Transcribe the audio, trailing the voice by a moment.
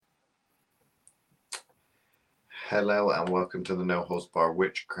Hello and welcome to the No Holds Bar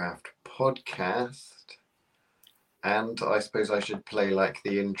Witchcraft podcast. And I suppose I should play like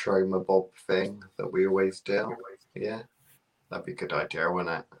the intro mabob thing that we always do. Yeah, that'd be a good idea,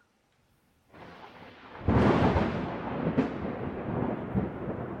 wouldn't it?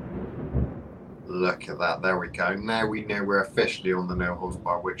 Look at that. There we go. Now we know we're officially on the No Holds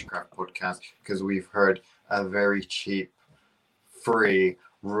Bar Witchcraft podcast because we've heard a very cheap, free,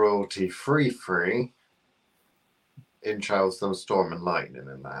 royalty-free intro of some storm and lightning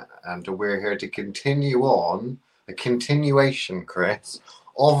in that. And we're here to continue on a continuation, Chris,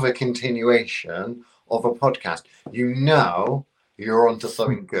 of a continuation of a podcast. You know you're onto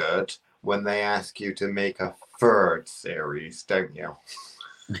something good when they ask you to make a third series, don't you?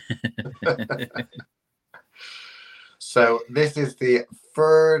 So this is the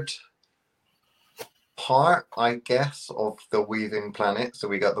third part, I guess, of the Weaving Planet. So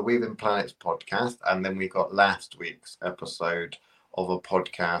we got the Weaving Planets podcast, and then we got last week's episode of a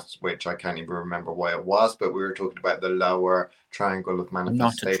podcast, which I can't even remember why it was, but we were talking about the lower triangle of manifestation.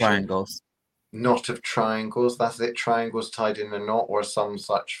 Not of triangles. Not of triangles, that's it. Triangles tied in a knot or some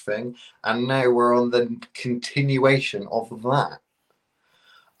such thing. And now we're on the continuation of that.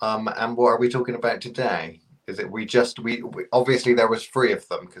 And what are we talking about today? Is it we obviously there was 3 of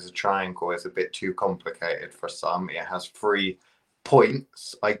them because a triangle is a bit too complicated for some. It has 3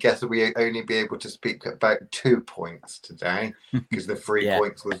 points. I guess we only be able to speak about 2 points today because the 3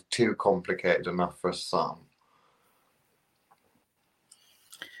 points was too complicated enough for some.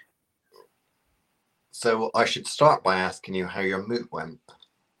 So I should start by asking you how your moot went.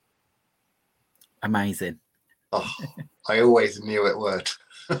 Amazing. Oh, I always knew it would.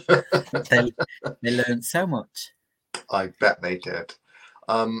 They learned so much. I bet they did.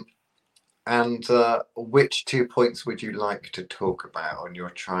 And which 2 points would you like to talk about on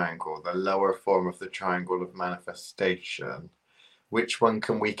your triangle, the lower form of the triangle of manifestation? Which one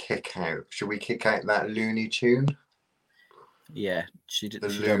can we kick out? Should we kick out that Looney Tune? Yeah, she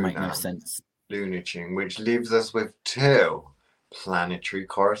don't make no sense. Looney Tune, which leaves us with 2 planetary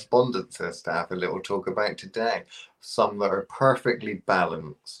correspondences to have a little talk about today. Some that are perfectly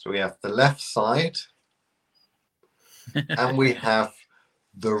balanced. We have the left side and we have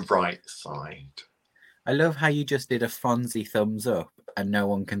the right side. I love how you just did a Fonzie thumbs up and no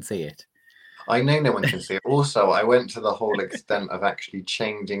one can see it. I know no one can see it. Also, I went to the whole extent of actually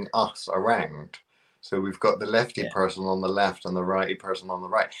changing us around. So we've got the lefty person on the left and the righty person on the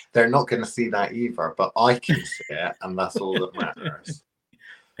right. They're not going to see that either, but I can see it, and that's all that matters.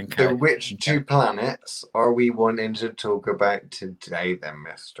 So which 2 planets are we wanting to talk about today then,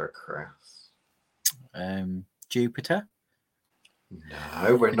 Mr. Chris? Jupiter?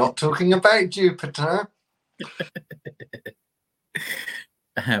 No, we're not talking about Jupiter.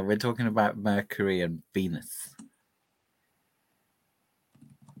 We're talking about Mercury and Venus.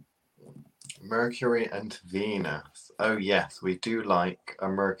 Mercury and Venus. Oh yes, we do like a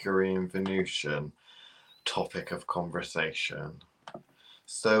Mercury and Venusian topic of conversation.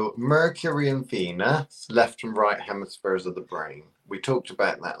 So Mercury and Venus, left and right hemispheres of the brain. We talked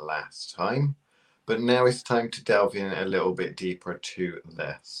about that last time, but now it's time to delve in a little bit deeper to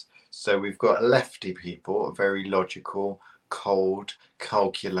this. So we've got lefty people, very logical, cold,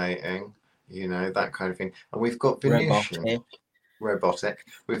 calculating, that kind of thing. And we've got Venusian. Robotic.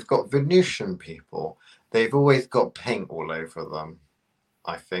 We've got Venusian people. They've always got paint all over them.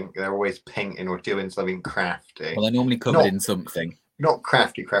 I think they're always painting or doing something crafty. Well, they're normally covered in something. Not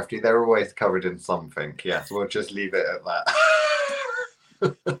crafty. They're always covered in something. Yes, we'll just leave it at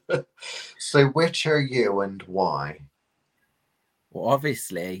that. So which are you and why? Well,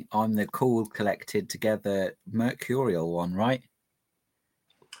 obviously, I'm the cool, collected together mercurial one, right?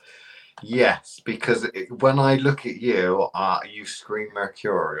 Yes, because when I look at you, you scream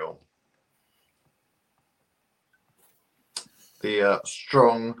mercurial. The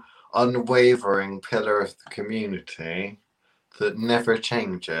strong, unwavering pillar of the community that never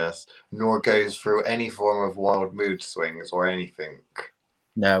changes, nor goes through any form of wild mood swings or anything.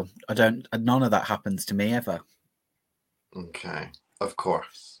 No, I don't. None of that happens to me ever. Okay, of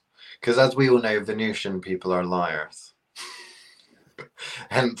course. Because as we all know, Venusian people are liars.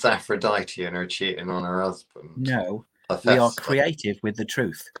 Hence Aphrodite and her cheating on her husband. No, we are creative with the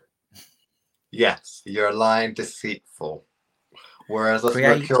truth. Yes, you're lying, deceitful. Whereas us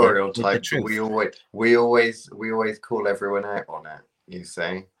mercurial type, we always call everyone out on it. You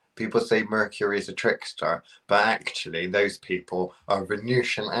see, people say Mercury is a trickster, but actually those people are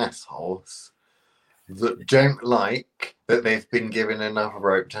Venusian assholes that don't like that they've been given enough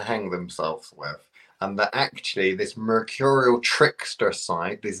rope to hang themselves with. and that actually this mercurial trickster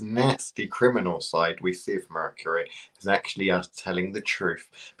side, this nasty criminal side we see of Mercury, is actually us telling the truth,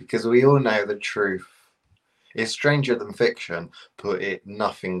 because we all know the truth is stranger than fiction, but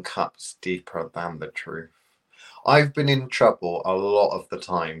nothing cuts deeper than the truth. I've been in trouble a lot of the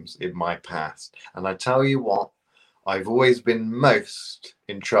times in my past, and I tell you what, I've always been most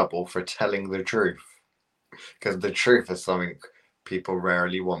in trouble for telling the truth, because the truth is something people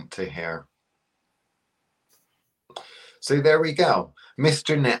rarely want to hear. So there we go.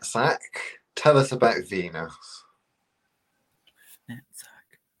 Mr. Netsack, tell us about Venus.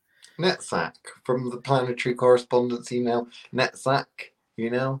 Netsack, from the planetary correspondence email. Netsack,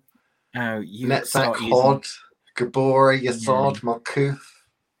 you know? Oh, you Netsack, start Hod, using... Gabora, Yasod, Malkuth.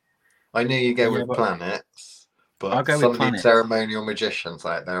 I know you go Yeah, with but planets, I'll but go with some of these planets ceremonial magicians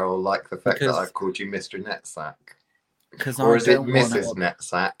out there will like the fact that because I've called you Mr. Netsack. I Or is it don't want Mrs. to...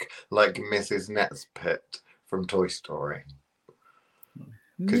 Netsack, like Mrs. Netspit from Toy Story?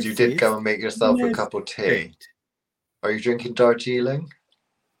 Because you did go and make yourself a cup of tea. Are you drinking Darjeeling?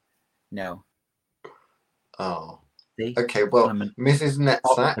 No. Oh. See? Okay, well, I'm an Mrs.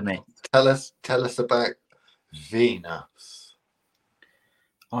 Netsack, optimist. tell us about Venus.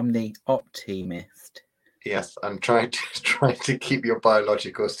 I'm the optimist. Yes, I'm trying to keep your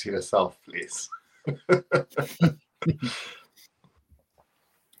biologicals to yourself, please.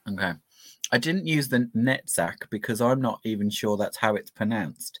 Okay. I didn't use the Netsack because I'm not even sure that's how it's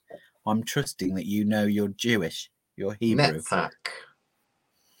pronounced. I'm trusting that you know you're Jewish, you're Hebrew. Netsack.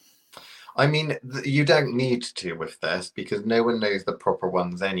 I mean, you don't need to with this because no one knows the proper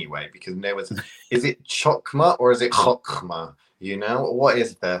ones anyway. Because no one's. Is it Chokma or is it Chokma? You know, what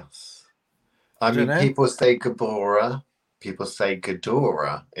is this? I don't mean, know. people say Gabora, people say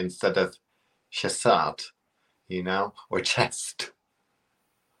Gadora instead of Shasad, you know, or chest.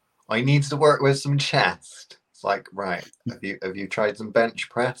 I need to work with some chest. It's like, right, have you tried some bench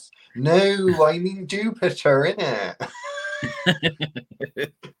press? No, I mean Jupiter, innit?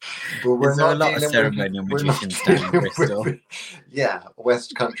 But we're Is there a not lot of dealing with ceremonial we're not magicians down in dealing Bristol? with yeah,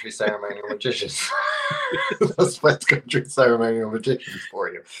 West Country ceremonial magicians. That's West Country ceremonial magicians for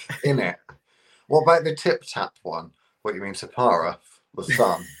you, innit? What about the tip tap one? What you mean Tapara? The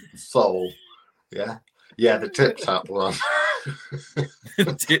sun, the soul, yeah? Yeah, the tip tap one.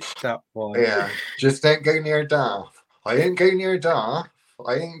 Tip tap one. Yeah. Just don't go near Daft. I ain't go near Daft.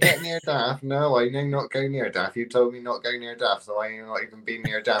 I ain't get near Daft. No, I ain't not go near Daft. You told me not go near Daft, so I ain't not even be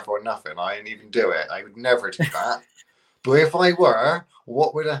near Daft or nothing. I ain't even do it. I would never do that. But if I were,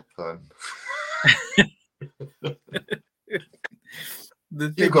 what would happen? The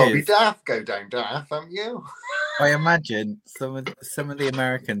You thing gotta be is, daft, go down daft, haven't you? I imagine some of the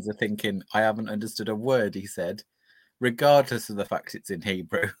Americans are thinking, I haven't understood a word he said, regardless of the fact it's in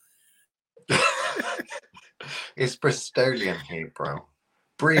Hebrew. It's Bristolian Hebrew.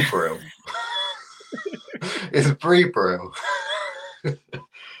 Brebrew. It's Brebrew.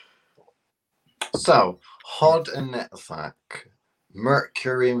 So, Hod and Netsack,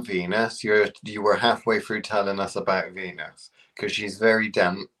 Mercury and Venus. You were halfway through telling us about Venus because she's very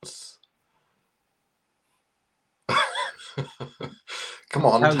dense. Come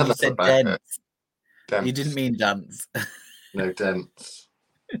on, Oh, tell you us said about it. dense. Dense. You didn't mean dance. No, dense.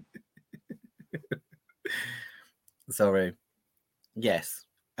 Sorry. Yes.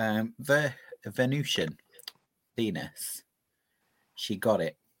 The Venusian Venus. She got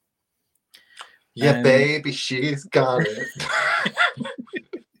it. Yeah, baby, she's got it.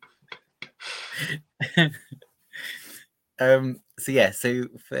 So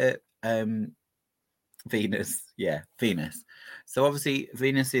for Venus, Venus. So obviously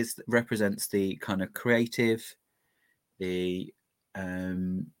Venus represents the kind of creative, the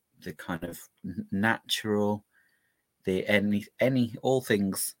kind of natural, the any all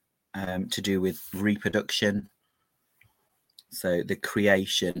things to do with reproduction. So the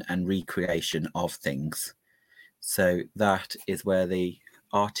creation and recreation of things. So that is where the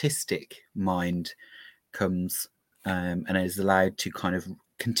artistic mind comes and is allowed to kind of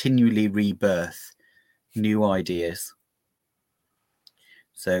continually rebirth new ideas.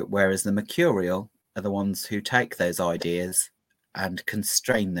 So whereas the mercurial are the ones who take those ideas and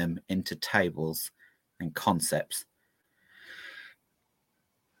constrain them into tables and concepts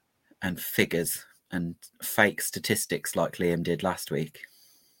and figures and fake statistics like Liam did last week.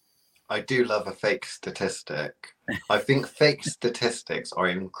 I do love a fake statistic. I think fake statistics are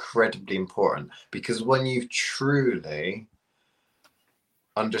incredibly important because when you truly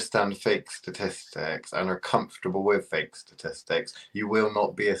understand fake statistics and are comfortable with fake statistics, you will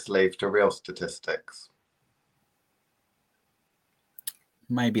not be a slave to real statistics.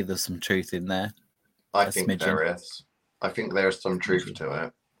 Maybe there's some truth in there. I a think smidgen? there is. I think there's some truth to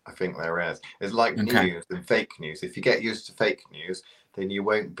it. I think there is. It's like Okay. news and fake news. If you get used to fake news, then you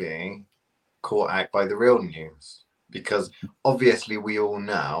won't be caught out by the real news. Because obviously, we all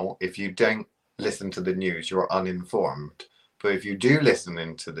know if you don't listen to the news, you're uninformed. But if you do listen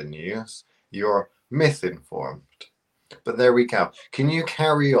into the news, you're misinformed. But there we go. Can you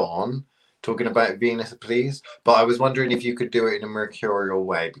carry on talking about Venus, please? But I was wondering if you could do it in a mercurial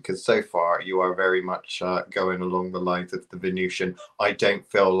way, because so far you are very much going along the lines of the Venusian. I don't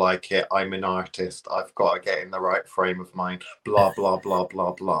feel like it. I'm an artist. I've got to get in the right frame of mind. Blah, blah, blah,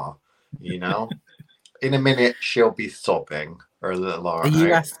 blah, blah. You know? In a minute, she'll be sobbing her little Are heart you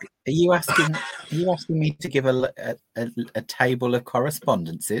out. ask? Are you asking? Are you asking me to give a table of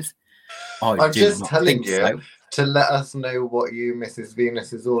correspondences? I I'm do just not telling think you so. to let us know what you, Mrs.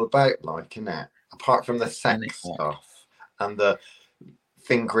 Venus, is all about, like, innit? Apart from the sex Anyway, stuff and the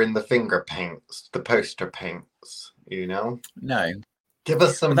finger in the finger paints, the poster paints, you know? no, Give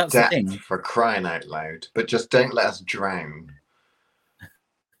us but some that's the depth thing. for crying out loud, but just don't let us drown.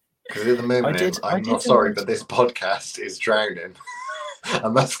 Because at the moment, I I'm not did sorry, already. but this podcast is drowning.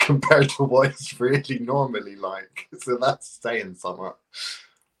 And that's compared to what it's really normally like. So that's saying something.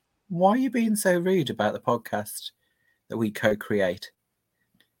 Why are you being so rude about the podcast that we co-create?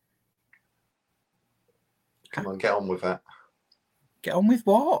 Come on, get on with it. Get on with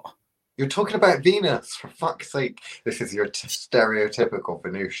what? You're talking about Venus, for fuck's sake. This is your stereotypical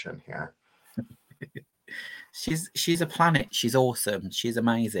Venusian here. She's a planet. She's awesome. She's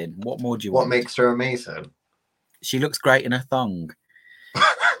amazing. What more do you What want? makes her amazing? She looks great in a thong.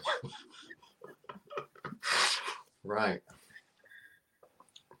 Right.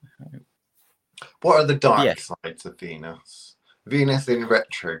 What are the dark Yeah. sides of Venus? Venus in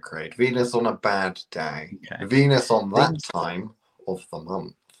retrograde. Venus on a bad day. Okay. Venus on that Venus, time of the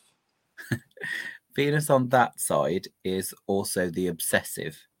month. Venus on that side is also the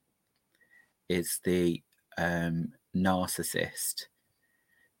obsessive. Is the narcissist.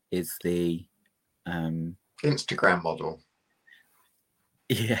 Is the Instagram model.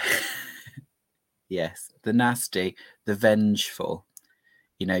 yeah. Yes, the nasty, the vengeful.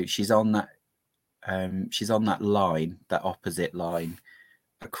 You know, she's on that line, that opposite line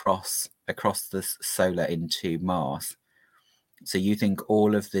across the solar into Mars. So you think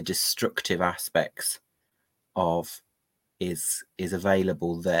all of the destructive aspects of is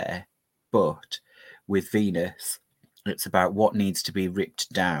available there, but with Venus, it's about what needs to be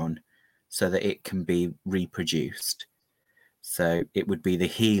ripped down so that it can be reproduced. So it would be the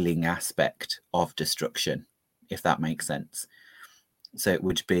healing aspect of destruction, if that makes sense. So it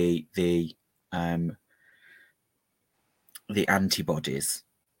would be the antibodies,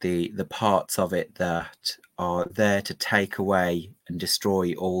 the parts of it that are there to take away and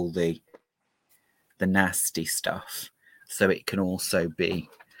destroy all the nasty stuff. So it can also be,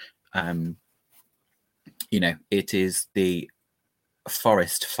 it is the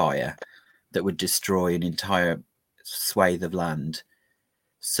forest fire that would destroy an entire swathe of land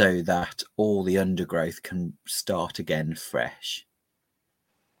so that all the undergrowth can start again fresh.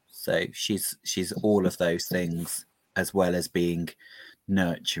 So she's all of those things, as well as being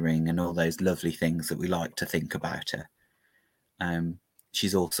nurturing and all those lovely things that we like to think about her.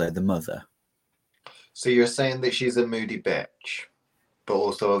 She's also the mother. So you're saying that she's a moody bitch, but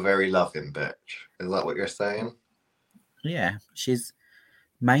also a very loving bitch. Is that what you're saying? Yeah, she's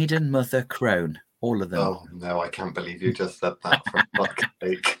maiden, mother, crone, all of them. Oh no, I can't believe you just said that, for fuck's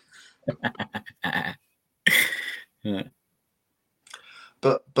sake. Yeah.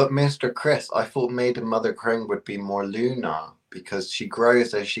 But Mr. Chris, I thought Maiden Mother Crone would be more Luna because she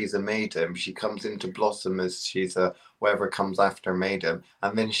grows as she's a maiden. She comes into blossom as she's a whatever comes after maiden,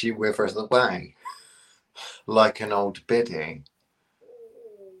 and then she withers away like an old biddy.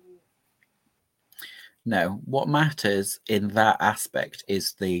 No, what matters in that aspect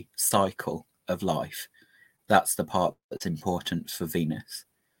is the cycle of life. That's the part that's important for Venus.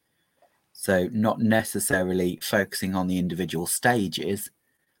 So not necessarily focusing on the individual stages,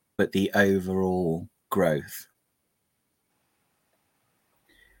 but the overall growth.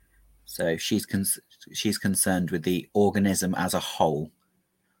 So she's concerned with the organism as a whole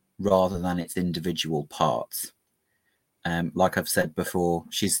rather than its individual parts. Like I've said before,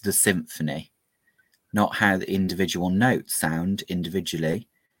 she's the symphony, not how the individual notes sound individually,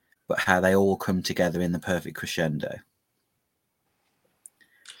 but how they all come together in the perfect crescendo.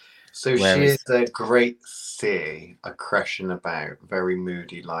 So she is a great sea, a crashing about, very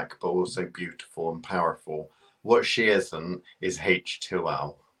moody like, but also beautiful and powerful. What she isn't is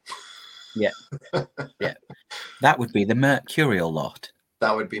H2O. Yeah. Yeah. That would be the mercurial lot.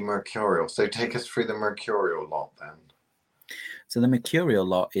 That would be mercurial. So take us through the mercurial lot then. So the mercurial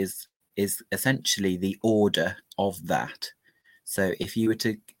lot is essentially the order of that. So if you were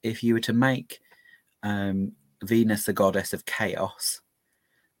to make Venus the goddess of chaos,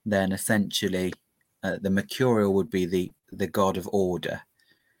 then essentially the mercurial would be the god of order.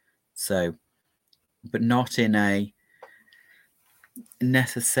 So, but not in a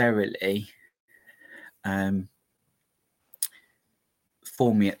necessarily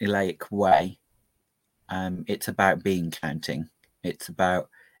formulaic way. It's about bean counting. It's about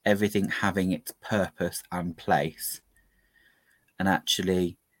everything having its purpose and place. And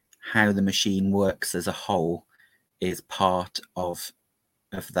actually, how the machine works as a whole is part of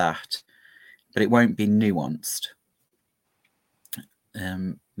that. But it won't be nuanced.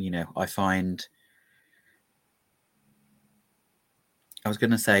 I find... I was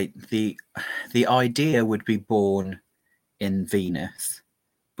going to say the idea would be born in Venus,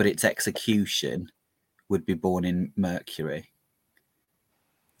 but its execution would be born in Mercury.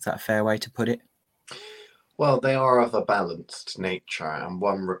 Is that a fair way to put it? Well, they are of a balanced nature, and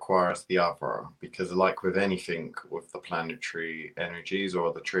one requires the other, because like with anything with the planetary energies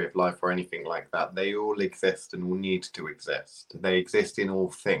or the tree of life or anything like that, they all exist and will need to exist. They exist in all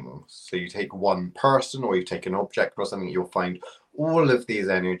things. So you take one person or you take an object or something, you'll find all of these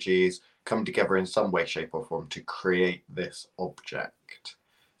energies come together in some way, shape or form to create this object.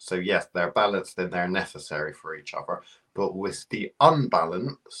 So yes, they're balanced and they're necessary for each other, but with the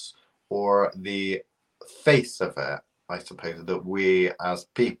unbalance or the face of it, I suppose, that we as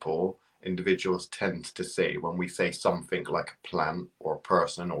people, individuals, tend to see when we say something like a plant or a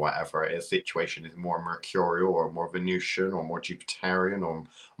person or whatever it is, situation is more mercurial or more Venusian or more Jupiterian or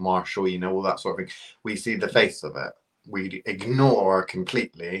martial, all that sort of thing. We see the face of it. We ignore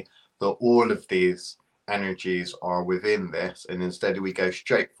completely that all of these energies are within this, and instead we go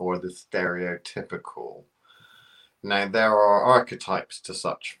straight for the stereotypical. Now, there are archetypes to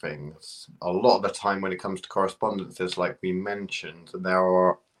such things. A lot of the time when it comes to correspondences, like we mentioned, there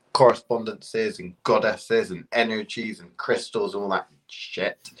are correspondences and goddesses and energies and crystals, all that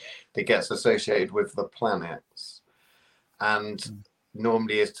shit that gets associated with the planets. And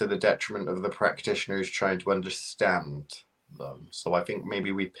normally is to the detriment of the practitioner who's trying to understand them. So I think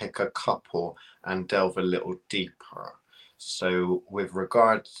maybe we pick a couple and delve a little deeper. So with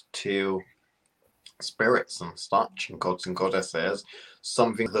regards to spirits and such and gods and goddesses,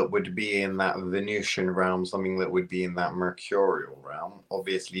 something that would be in that Venusian realm, something that would be in that mercurial realm.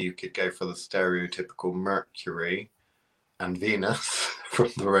 Obviously you could go for the stereotypical Mercury and Venus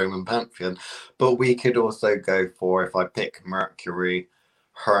from the Roman pantheon, but we could also go for, if I pick Mercury,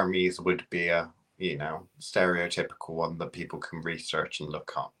 Hermes would be a stereotypical one that people can research and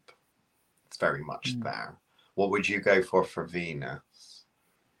look up. It's very much there. What would you go for Venus?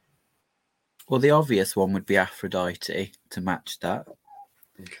 Well, the obvious one would be Aphrodite to match that.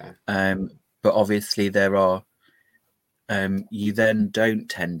 Okay. But obviously there are, you then don't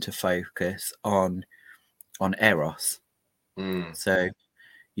tend to focus on Eros. So,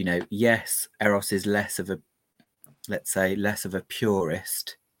 yes, Eros is less of a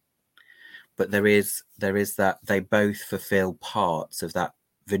purist, but there is that they both fulfill parts of that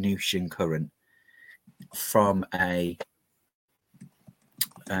Venusian current from a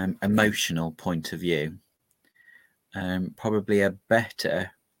emotional point of view. Probably a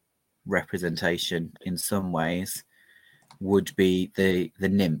better representation in some ways would be the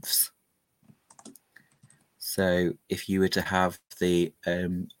nymphs. So if you were to have the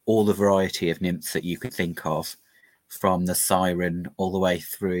all the variety of nymphs that you could think of, from the siren all the way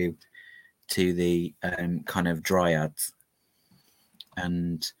through to the kind of dryads,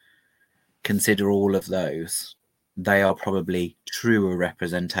 and consider all of those, they are probably truer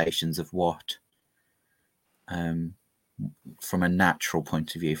representations of what, from a natural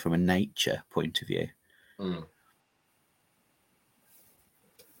point of view, from a nature point of view.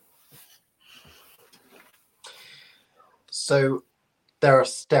 So there are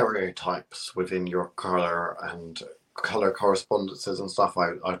stereotypes within your color and color correspondences and stuff.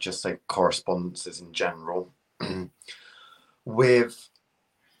 I'd just say correspondences in general with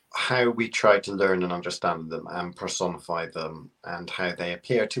how we try to learn and understand them and personify them, and how they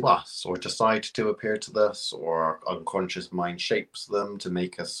appear to us or decide to appear to us, or our unconscious mind shapes them to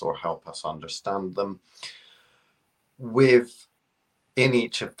make us or help us understand them. In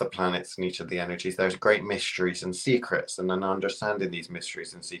each of the planets and each of the energies, there's great mysteries and secrets, and in understanding these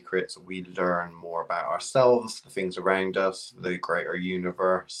mysteries and secrets, we learn more about ourselves, the things around us, the greater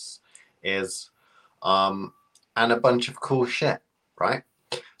universe is, and a bunch of cool shit, right?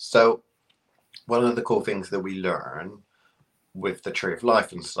 So one of the cool things that we learn with the tree of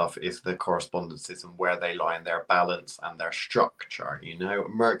life and stuff is the correspondences and where they lie in their balance and their structure. You know,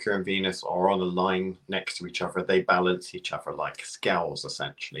 Mercury and Venus are on a line next to each other. They balance each other like scales,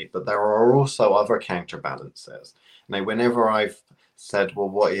 essentially. But there are also other counterbalances. Now, whenever I've said, well,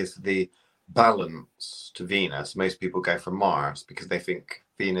 what is the balance to Venus? Most people go for Mars because they think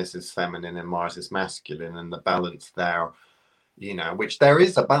Venus is feminine and Mars is masculine, and the balance there, you know, which there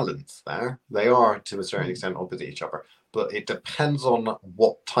is a balance there. They are to a certain extent opposite each other, but it depends on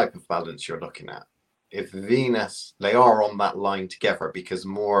what type of balance you're looking at. If Venus, they are on that line together because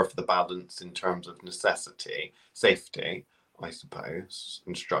more of the balance in terms of necessity, safety, I suppose,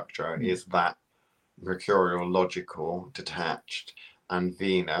 and structure is that mercurial, logical, detached, and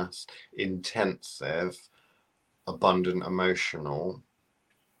Venus, intensive, abundant, emotional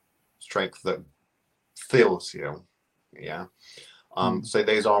strength that fills you. Yeah. So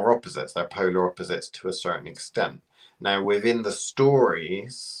those are opposites. They're polar opposites to a certain extent. Now, within the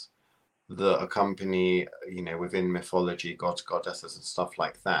stories that accompany, you know, within mythology, gods, goddesses, and stuff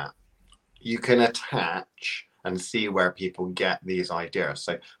like that, you can attach and see where people get these ideas.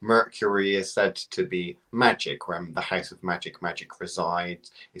 So Mercury is said to be magic, where the house of magic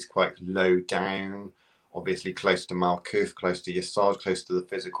resides, is quite low down, obviously close to Malkuth, close to Yesod, close to the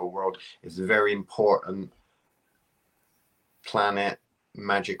physical world. It's a very important planet,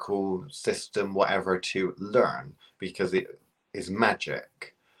 magical system, whatever, to learn because it is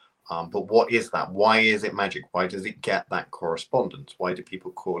magic. But what is that? Why is it magic? Why does it get that correspondence? Why do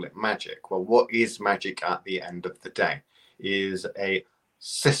people call it magic? Well, what is magic at the end of the day? Is a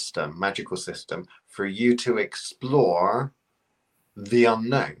system, magical system, for you to explore the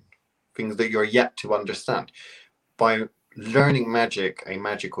unknown, things that you're yet to understand. By learning magic, a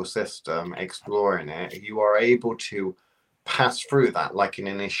magical system, exploring it, you are able to pass through that like an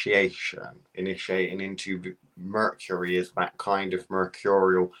initiation. Initiating into Mercury is that kind of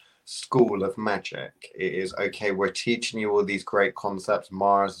mercurial school of magic. It is okay, we're teaching you all these great concepts: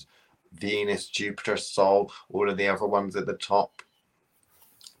 Mars, Venus, Jupiter, Sol, all of the other ones at the top,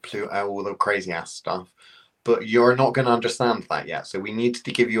 Pluto, all the crazy ass stuff. But you're not going to understand that yet. So we need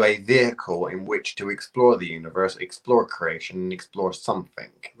to give you a vehicle in which to explore the universe, explore creation, and explore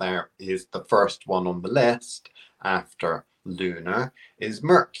something. There is the first one on the list after lunar is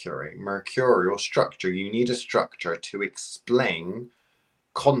Mercury, mercurial structure. You need a structure to explain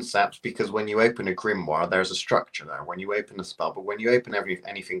concepts, because when you open a grimoire, there's a structure there. When you open a spell, but when you open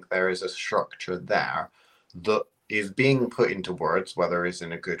anything, there is a structure there that is being put into words, whether it's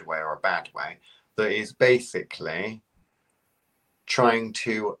in a good way or a bad way, that is basically trying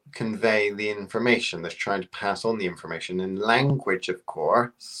to convey the information, that's trying to pass on the information. And language, of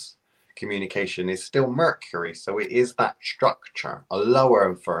course, communication is still Mercury. So it is that structure, a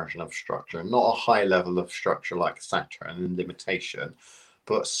lower version of structure, not a high level of structure like Saturn and limitation,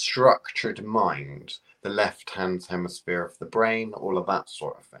 but structured mind, the left-hand hemisphere of the brain, all of that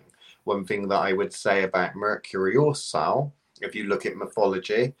sort of thing. One thing that I would say about Mercury also, if you look at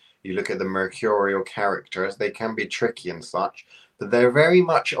mythology, you look at the mercurial characters, they can be tricky and such, but they're very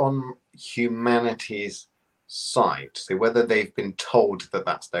much on humanity's side. So whether they've been told that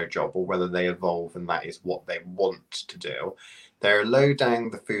that's their job or whether they evolve and that is what they want to do, they're low down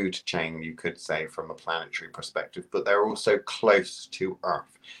the food chain, you could say, from a planetary perspective, but they're also close to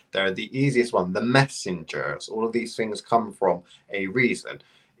Earth. They're the easiest one, the messengers. All of these things come from a reason.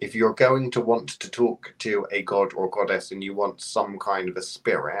 If you're going to want to talk to a god or goddess and you want some kind of a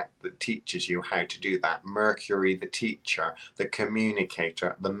spirit that teaches you how to do that, Mercury, the teacher, the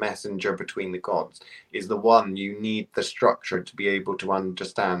communicator, the messenger between the gods, is the one you need the structure to be able to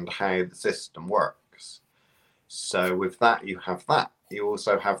understand how the system works. So with that, you have that. You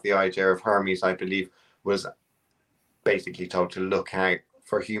also have the idea of Hermes, I believe, was basically told to look out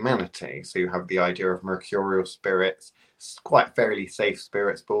for humanity. So you have the idea of mercurial spirits, quite fairly safe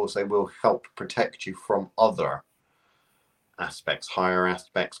spirits, but also will help protect you from other aspects, higher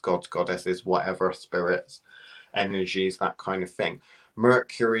aspects, gods, goddesses, whatever, spirits, energies, that kind of thing.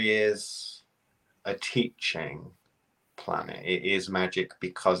 Mercury is a teaching planet. It is magic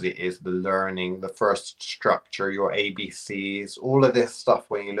because it is the learning, the first structure, your ABCs, all of this stuff.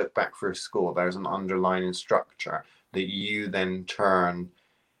 When you look back through school, there's an underlying structure that you then turn,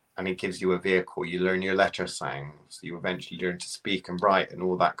 and it gives you a vehicle. You learn your letter sounds, you eventually learn to speak and write and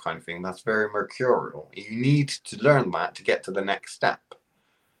all that kind of thing. That's very mercurial. You need to learn that to get to the next step,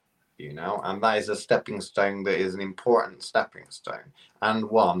 you know, and that is a stepping stone that is an important stepping stone, and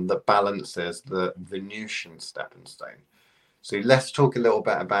one that balances the Venusian stepping stone. So let's talk a little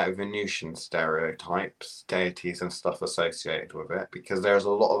bit about Venusian stereotypes, deities and stuff associated with it, because there's a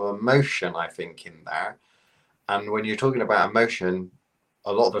lot of emotion, I think, in there. And when you're talking about emotion,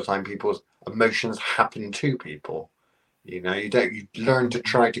 a lot of the time people's emotions happen to people. You know, you learn to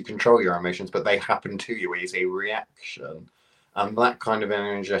try to control your emotions, but they happen to you. It's a reaction. And that kind of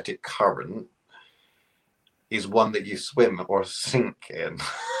energetic current is one that you swim or sink in.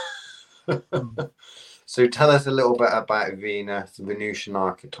 So tell us a little bit about Venus, Venusian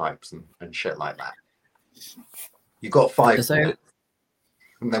archetypes and shit like that. You've got 5 minutes,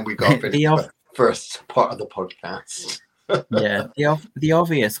 and then we've got to finish the first part of the podcast. Yeah, the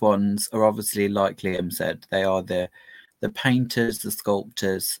obvious ones are obviously, like Liam said, they are the painters, the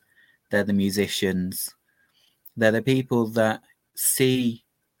sculptors, they're the musicians, they're the people that see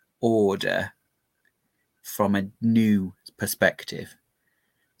order from a new perspective.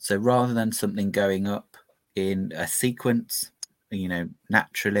 So rather than something going up in a sequence, you know,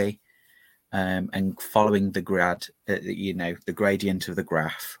 naturally, and following the the gradient of the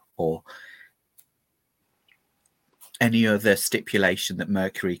graph, or any other stipulation that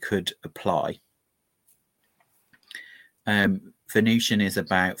Mercury could apply. Venusian is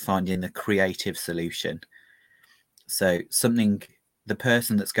about finding the creative solution. So the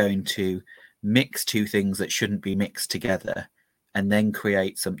person that's going to mix two things that shouldn't be mixed together and then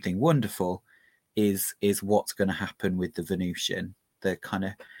create something wonderful is what's going to happen with the Venusian. The kind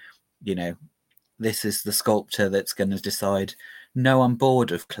of, you know, this is the sculptor that's going to decide, no, I'm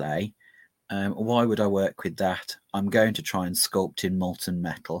bored of clay. Why would I work with that? I'm going to try and sculpt in molten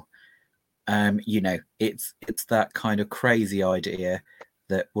metal. You know, it's that kind of crazy idea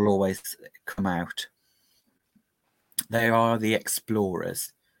that will always come out. They are the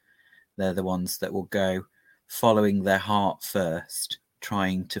explorers. They're the ones that will go following their heart first,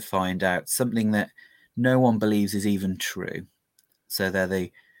 trying to find out something that no one believes is even true. So they're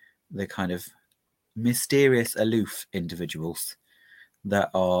the kind of mysterious, aloof individuals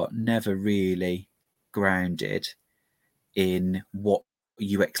that are never really grounded in what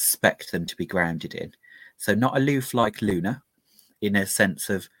you expect them to be grounded in. So not aloof like Luna, in a sense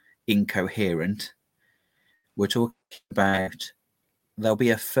of incoherent. We're talking about there'll be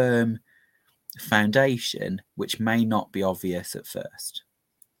a firm foundation which may not be obvious at first.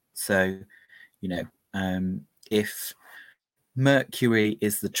 So, you know, if Mercury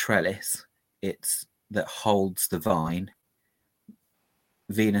is the trellis, it's that holds the vine,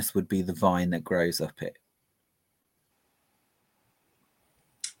 Venus would be the vine that grows up it.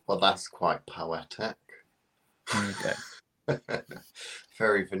 Well, that's quite poetic. There you go.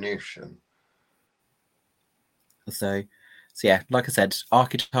 Very Venusian. So yeah, like I said,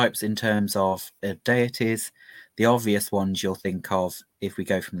 archetypes in terms of deities, the obvious ones you'll think of if we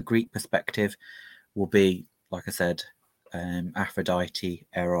go from the Greek perspective will be, like I said, Aphrodite,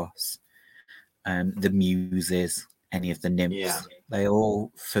 Eros, the Muses, any of the nymphs. Yeah. They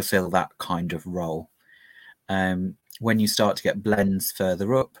all fulfill that kind of role. When you start to get blends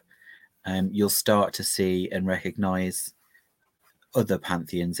further up, you'll start to see and recognize other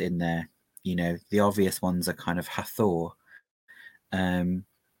pantheons in there. You know, the obvious ones are kind of Hathor,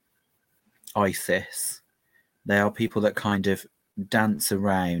 Isis. They are people that kind of dance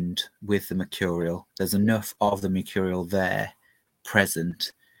around with the mercurial. There's enough of the mercurial there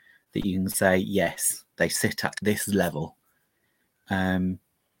present that you can say, yes, they sit at this level,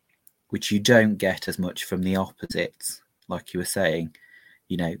 which you don't get as much from the opposites. Like you were saying,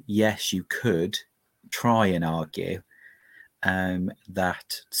 you know, yes, you could try and argue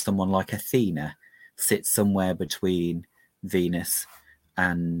that someone like Athena sits somewhere between Venus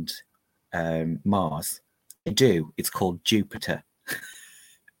and Mars. They do. It's called Jupiter.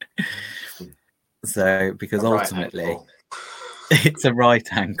 So, because ultimately it's a right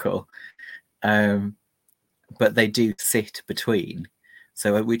angle, but they do sit between.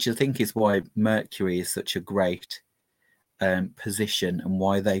 So, which I think is why Mercury is such a great position, and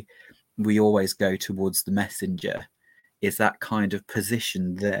why we always go towards the messenger, is that kind of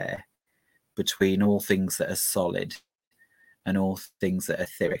position there between all things that are solid and all things that are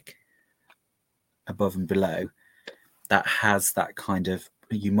etheric, above and below, that has that kind of,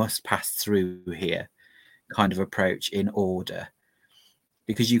 you must pass through here kind of approach in order.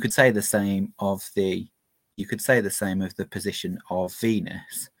 Because you could say the same of the position of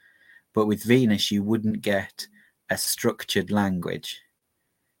Venus, but with Venus you wouldn't get a structured language.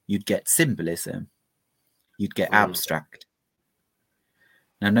 You'd get symbolism, you'd get abstract.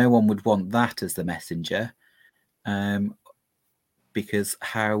 Now no one would want that as the messenger, because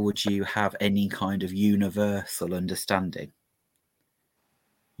how would you have any kind of universal understanding?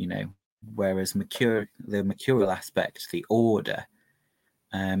 You know, whereas the mercurial aspect, the order,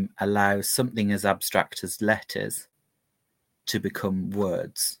 allows something as abstract as letters to become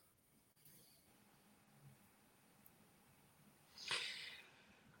words.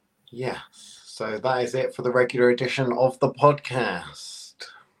 Yes. So that is it for the regular edition of the podcast.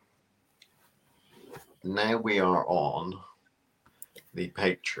 Now we are on the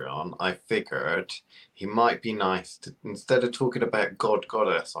Patreon. I figured he might be nice to, instead of talking about god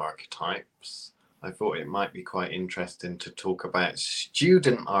goddess archetypes, I thought it might be quite interesting to talk about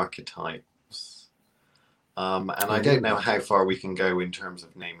student archetypes. And I don't know how far we can go in terms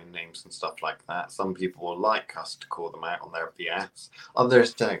of naming names and stuff like that. Some people will like us to call them out on their BS,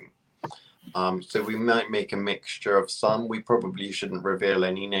 others don't. So we might make a mixture of some. We probably shouldn't reveal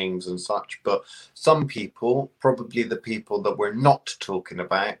any names and such, but some people, probably the people that we're not talking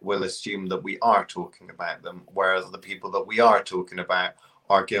about, will assume that we are talking about them, whereas the people that we are talking about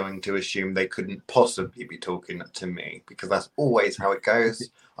are going to assume they couldn't possibly be talking to me, because that's always how it goes.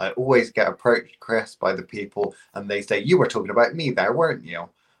 I always get approached, Chris, by the people, and they say, "You were talking about me there, weren't you?"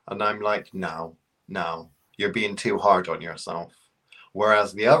 And I'm like, "No, no, you're being too hard on yourself."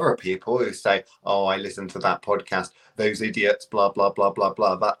 Whereas the other people who say, "Oh, I listened to that podcast, those idiots, blah, blah, blah, blah,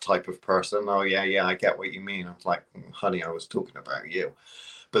 blah," that type of person, "Oh, yeah, yeah, I get what you mean." I was like, "Honey, I was talking about you."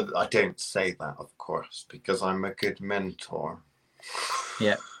 But I don't say that, of course, because I'm a good mentor.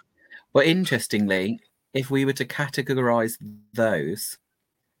 Yeah. But interestingly, if we were to categorize those,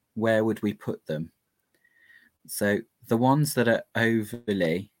 where would we put them? So the ones that are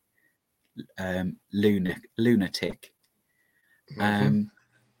overly lunatic,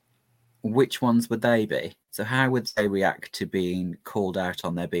 which ones would they be? So how would they react to being called out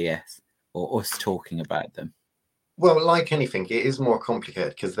on their BS or us talking about them? Well, like anything, it is more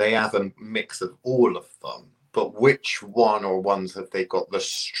complicated because they have a mix of all of them. But which one or ones have they got the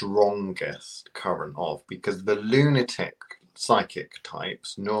strongest current of? Because the lunatic psychic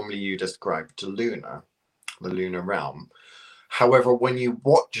types normally you describe to Luna, the lunar realm. However, when you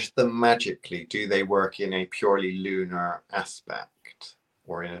watch them magically, do they work in a purely lunar aspect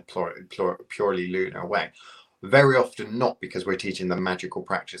or in a purely lunar way? Very often not, because we're teaching them magical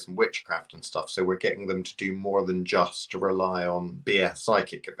practice and witchcraft and stuff. So we're getting them to do more than just rely on BS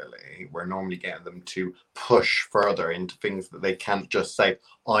psychic ability. We're normally getting them to push further into things that they can't just say,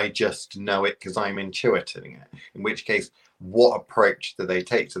 "I just know it because I'm intuiting it." In which case, what approach do they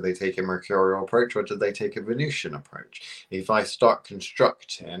take? Do they take a Mercurial approach or do they take a Venusian approach? If I start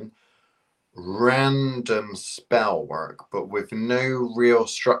constructing random spell work, but with no real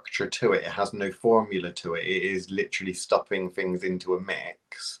structure to it, it has no formula to it, it is literally stuffing things into a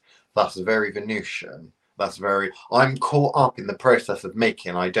mix. That's very Venusian. That's very, I'm caught up in the process of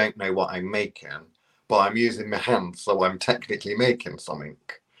making. I don't know what I'm making, but I'm using my hands, so I'm technically making something.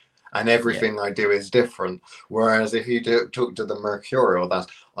 And everything I do is different. Whereas if you talk to the Mercurial,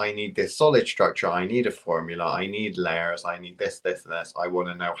 that's, I need this solid structure, I need a formula, I need layers, I need this, this, this. I want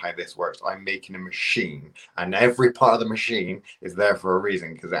to know how this works. I'm making a machine, and every part of the machine is there for a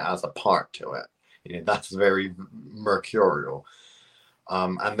reason because it has a part to it. You know, that's very Mercurial.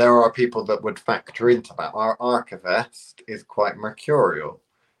 And there are people that would factor into that. Our archivist is quite Mercurial.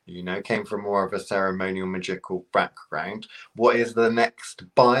 You know, came from more of a ceremonial magical background. What is the next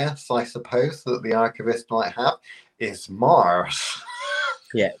bias, I suppose, that the archivist might have? Is Mars.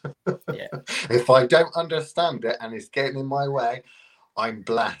 Yeah. Yeah. If I don't understand it and it's getting in my way, I'm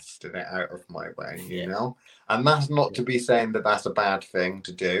blasting it out of my way, you know? And that's not to be saying that that's a bad thing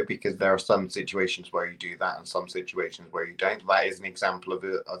to do, because there are some situations where you do that and some situations where you don't. That is an example of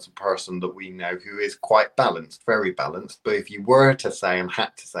as a person that we know who is quite balanced, very balanced. But if you were to say and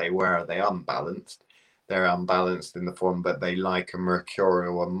had to say where are they unbalanced, they're unbalanced in the form that they like a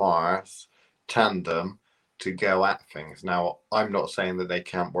Mercurial and Mars tandem to go at things. Now, I'm not saying that they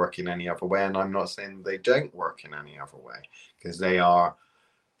can't work in any other way, and I'm not saying they don't work in any other way, because they are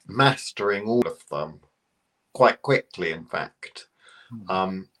mastering all of them quite quickly, in fact.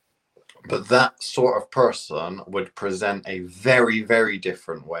 But that sort of person would present a very, very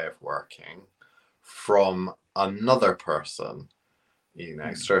different way of working from another person. You know,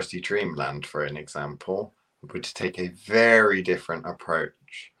 Cersei Dreamland, for an example, would take a very different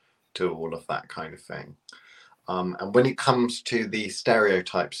approach to all of that kind of thing. And when it comes to the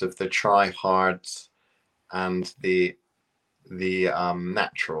stereotypes of the tryhards and the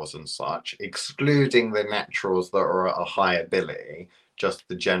naturals and such, excluding the naturals that are at a high ability, just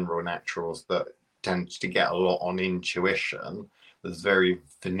the general naturals that tend to get a lot on intuition, that's very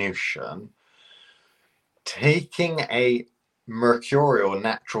Venusian. Taking a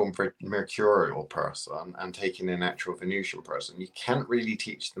natural mercurial person and taking a natural Venusian person, you can't really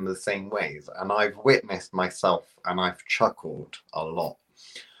teach them the same ways. And I've witnessed myself and I've chuckled a lot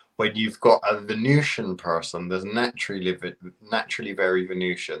when you've got a Venusian person that's naturally very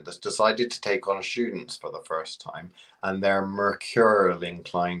Venusian, that's decided to take on students for the first time, and they're mercurial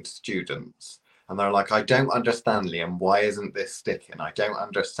inclined students. And they're like, I don't understand, Liam. Why isn't this sticking? I don't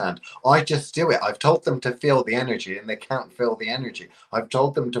understand. I just do it. I've told them to feel the energy and they can't feel the energy. I've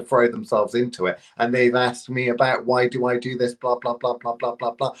told them to throw themselves into it. And they've asked me about why do I do this, blah, blah, blah, blah, blah,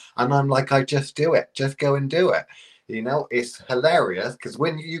 blah, blah. And I'm like, I just do it. Just go and do it. You know, it's hilarious because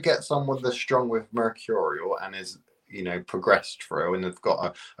when you get someone that's strong with Mercurial and is, you know, progressed through and have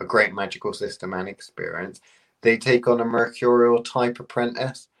got a great magical system and experience, they take on a Mercurial type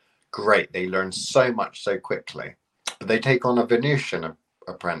apprentice. Great, they learn so much so quickly. But they take on a Venusian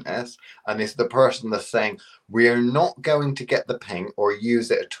apprentice, and it's the person that's saying, we're not going to get the paint or use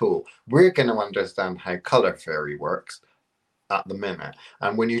it at all. We're going to understand how color theory works at the minute.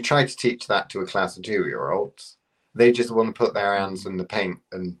 And when you try to teach that to a class of 2-year-olds, they just want to put their hands in the paint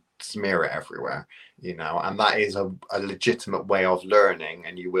and smear it everywhere, you know, and that is a legitimate way of learning,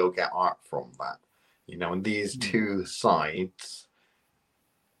 and you will get art from that, you know, and these two sides,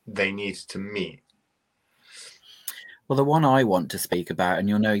 they need to meet. Well, the one I want to speak about, and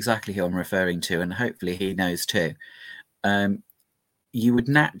you'll know exactly who I'm referring to, and hopefully he knows too. You would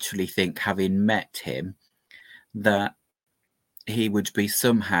naturally think, having met him, that he would be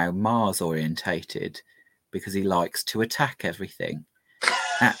somehow Mars orientated because he likes to attack everything.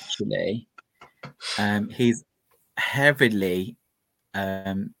 Actually, he's heavily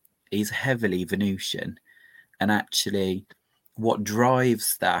Venusian, and actually, what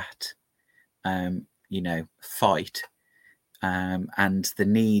drives that, you know, fight and the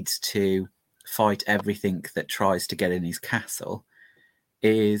need to fight everything that tries to get in his castle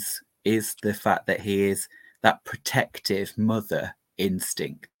is the fact that he is that protective mother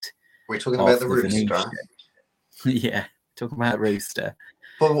instinct. We're talking about the rooster. Yeah, talking about rooster.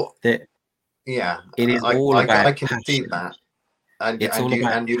 But that yeah, it is all about I can passion. see that, and It's all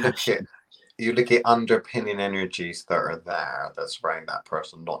about passion. You look at underpinning energies that are there that's surrounding that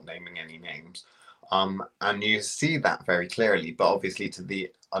person, not naming any names, and you see that very clearly. But obviously, to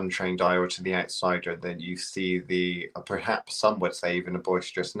the untrained eye or to the outsider, then you see the perhaps some would say even a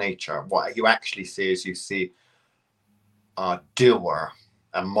boisterous nature. What you actually see is you see a doer.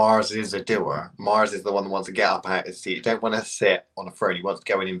 And Mars is a doer. Mars is the one that wants to get up out of his seat. You don't want to sit on a throne. He wants to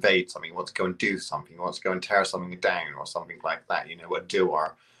go and invade something. He wants to go and do something. He wants to go and tear something down or something like that. You know, a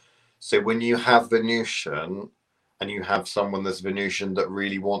doer. So when you have Venusian and you have someone that's Venusian that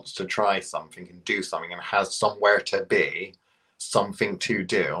really wants to try something and do something and has somewhere to be, something to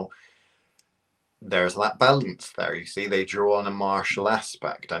do, there's that balance there. You see, they draw on a martial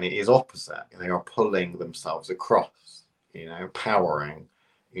aspect and it is opposite. They are pulling themselves across, you know, powering.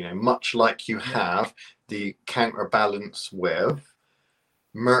 You know, much like you have the counterbalance with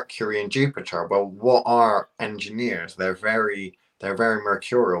Mercury and Jupiter. Well, what are engineers? They're very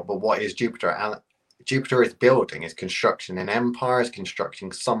mercurial. But what is Jupiter? And Jupiter is building, is construction an empire, is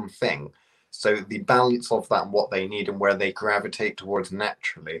constructing something. So the balance of that and what they need and where they gravitate towards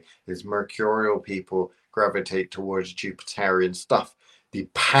naturally is mercurial people gravitate towards Jupiterian stuff. The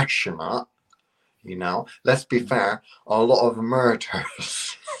passionate, you know, let's be fair, a lot of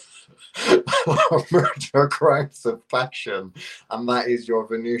murders. Murder crimes of passion, and that is your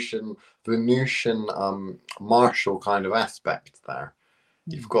Venusian martial kind of aspect there.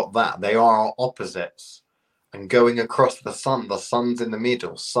 You've got that. They are opposites, and going across the sun's in the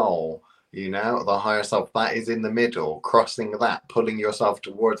middle. Soul, you know, the higher self, that is in the middle. Crossing that, pulling yourself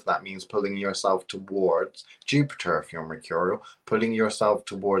towards that means pulling yourself towards Jupiter if you're mercurial, pulling yourself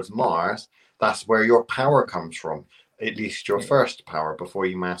towards Mars. That's where your power comes from, at least your first power before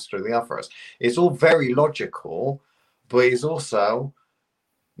you master the others. It's all very logical, but it's also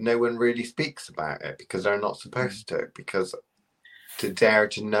no one really speaks about it because they're not supposed to, because to dare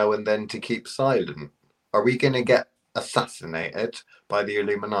to know and then to keep silent. Are we going to get assassinated by the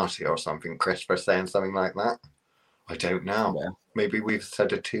Illuminati or something, Chris, for saying something like that? I don't know. Well, maybe we've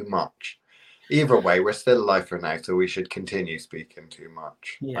said it too much. Either way, we're still alive for now, so we should continue speaking too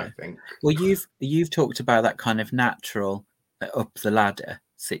much, I think. Well, you've talked about that kind of natural up the ladder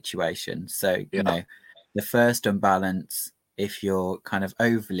situation. So, you know, the first unbalance, if you're kind of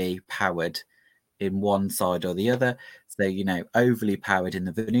overly powered in one side or the other, so, you know, overly powered in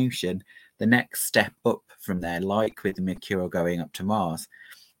the Venusian, the next step up from there, like with the Mercurial going up to Mars,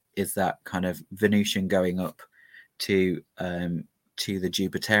 is that kind of Venusian going up to the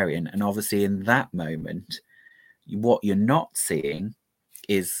Jupiterian. And obviously in that moment, what you're not seeing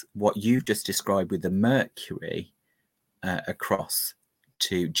is what you've just described with the Mercury across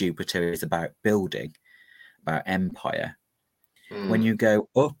to Jupiter is about building, about empire. When you go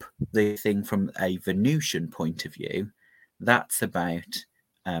up the thing from a Venusian point of view, that's about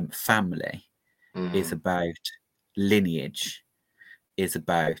family, is about lineage, is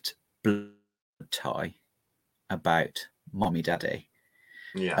about blood tie, about mommy daddy.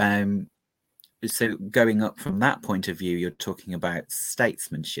 Yeah. So going up from that point of view, you're talking about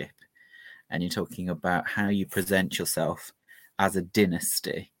statesmanship, and you're talking about how you present yourself as a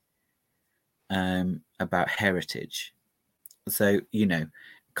dynasty, about heritage. So, you know,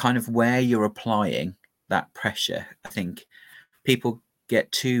 kind of where you're applying that pressure, I think people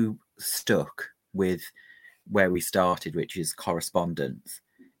get too stuck with where we started, which is correspondence,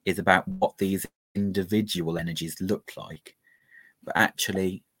 is about what these individual energies look like, but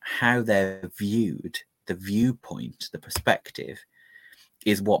actually how they're viewed, the viewpoint, the perspective,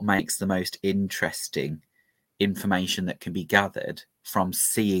 is what makes the most interesting information that can be gathered from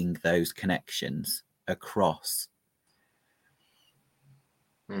seeing those connections across.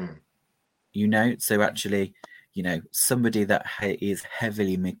 You know, so actually, you know, somebody that is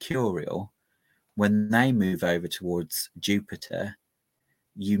heavily mercurial, when they move over towards Jupiter,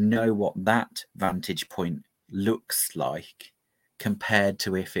 you know what that vantage point looks like compared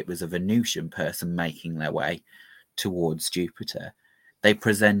to if it was a Venusian person making their way towards Jupiter. They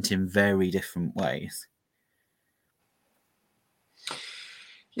present in very different ways.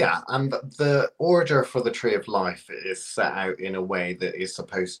 Yeah, and the order for the tree of life is set out in a way that is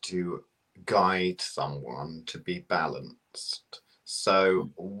supposed to guide someone to be balanced. So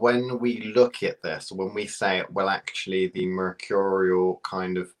when we look at this, when we say, well, actually, the Mercurial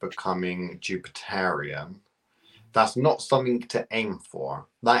kind of becoming Jupiterian, that's not something to aim for.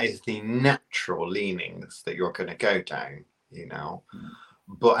 That is the natural leanings that you're going to go down, you know.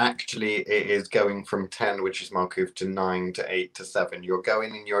 But actually, it is going from 10, which is Malkuth, to 9 to 8 to 7. You're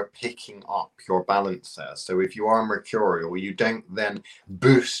going and you're picking up your balancer. So if you are Mercurial, you don't then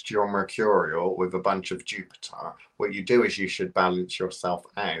boost your Mercurial with a bunch of Jupiter. What you do is you should balance yourself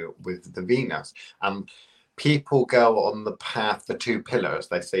out with the Venus. And people go on the path, the two pillars,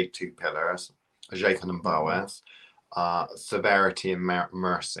 they say two pillars, Jachin and Boaz, severity and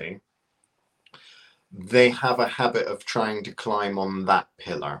mercy. They have a habit of trying to climb on that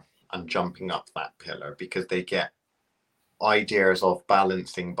pillar and jumping up that pillar because they get ideas of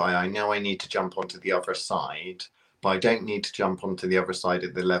balancing by, I know I need to jump onto the other side, but I don't need to jump onto the other side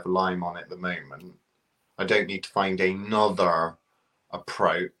at the level I'm on at the moment. I don't need to find another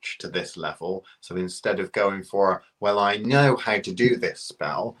approach to this level. So instead of going for, well, I know how to do this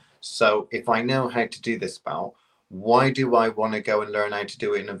spell. So if I know how to do this spell, why do I want to go and learn how to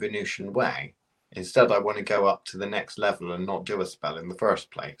do it in a Venusian way? Instead, I want to go up to the next level and not do a spell in the first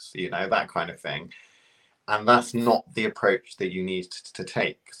place, you know, that kind of thing. And that's not the approach that you need to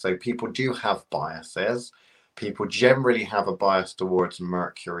take. So people do have biases. People generally have a bias towards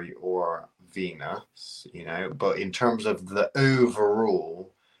Mercury or Venus, you know, but in terms of the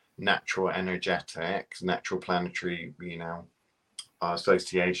overall natural energetics, natural planetary, you know,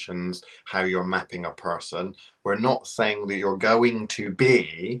 associations, how you're mapping a person, we're not saying that you're going to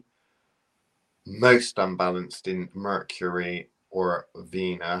be most unbalanced in Mercury or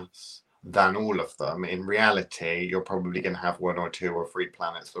Venus than all of them. In reality, you're probably going to have one or two or three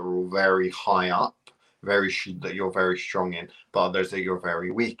planets that are all very high up, that you're very strong in, but others that you're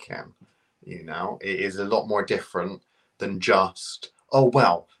very weak in. You know, it is a lot more different than just, oh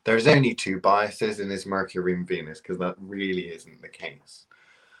well, there's only two biases in this Mercury and Venus, because that really isn't the case.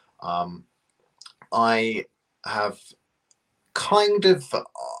 I have kind of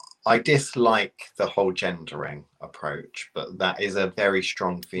I dislike the whole gendering approach, but that is a very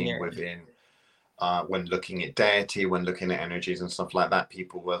strong theme within when looking at deity, when looking at energies and stuff like that.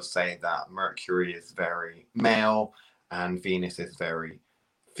 People will say that Mercury is very male and Venus is very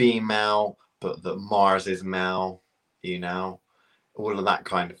female, but that Mars is male, you know, all of that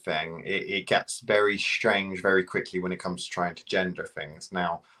kind of thing. It gets very strange very quickly when it comes to trying to gender things.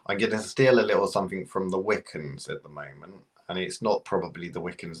 Now, I'm going to steal a little something from the Wiccans at the moment, and it's not probably the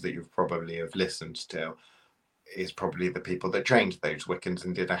Wiccans that you've probably have listened to. It's probably the people that trained those Wiccans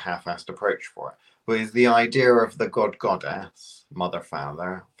and did a half-assed approach for it. But it's the idea of the god goddess, mother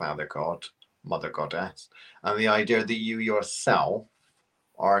father, father god, mother goddess, and the idea that you yourself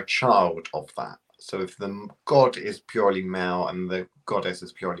are a child of that. So if the god is purely male and the goddess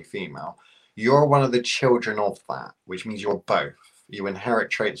is purely female, you're one of the children of that, which means you're both. You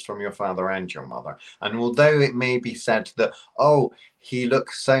inherit traits from your father and your mother. And although it may be said that, oh, he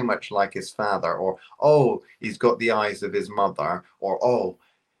looks so much like his father, or oh, he's got the eyes of his mother, or oh,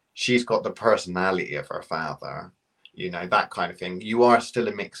 she's got the personality of her father, that kind of thing. You are still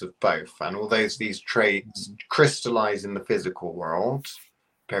a mix of both. And although these traits crystallize in the physical world,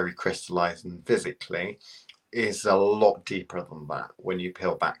 very crystallizing physically, is a lot deeper than that when you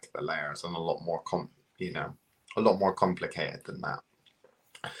peel back the layers, and a lot more complicated than that.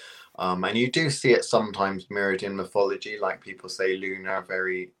 And you do see it sometimes mirrored in mythology, like people say Luna,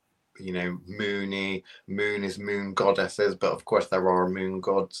 very, moony. Moon is moon goddesses, but of course there are moon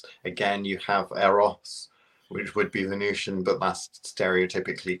gods. Again, you have Eros, which would be Venusian, but that's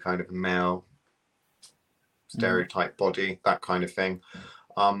stereotypically kind of male stereotype body, that kind of thing.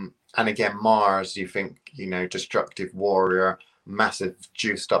 And again, Mars, you think, destructive warrior, massive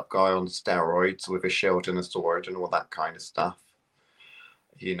juiced up guy on steroids with a shield and a sword and all that kind of stuff.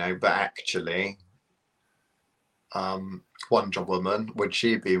 But actually, Wonder Woman, would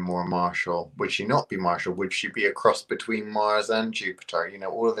she be more martial? Would she not be martial? Would she be a cross between Mars and Jupiter?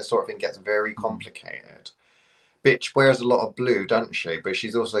 All of this sort of thing gets very complicated. Bitch wears a lot of blue, doesn't she? But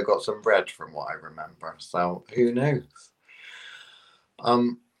she's also got some red, from what I remember. So who knows?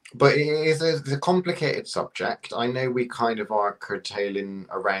 But it is a complicated subject. I know we kind of are curtailing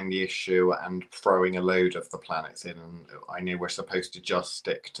around the issue and throwing a load of the planets in. And I know we're supposed to just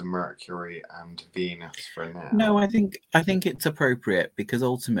stick to Mercury and Venus for now. No, I think it's appropriate, because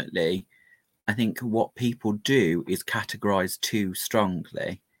ultimately, I think what people do is categorize too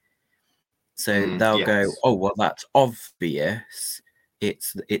strongly. So they'll go, oh, well, that's obvious.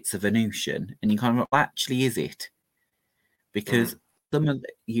 It's a Venusian. And you kind of, well, actually, is it? Because some of,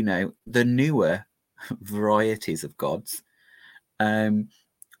 the newer varieties of gods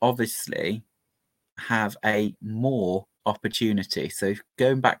obviously have a more opportunity. So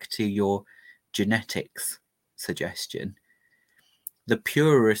going back to your genetics suggestion, the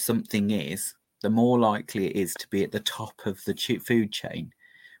purer something is, the more likely it is to be at the top of the food chain,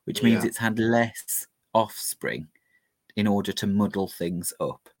 which means it's had less offspring in order to muddle things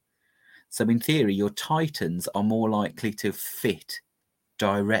up. So in theory, your titans are more likely to fit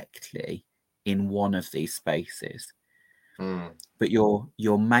directly in one of these spaces. But your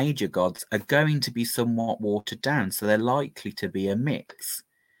major gods are going to be somewhat watered down, so they're likely to be a mix.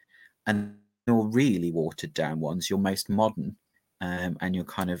 And your really watered down ones, your most modern, and your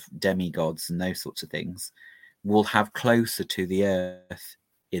kind of demigods and those sorts of things, will have closer to the earth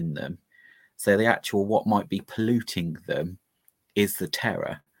in them. So the actual, what might be polluting them is the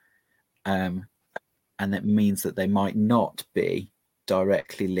terror. And that means that they might not be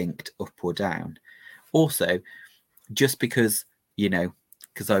directly linked up or down. Also, just because,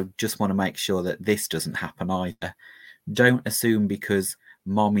 because I just want to make sure that this doesn't happen either, don't assume because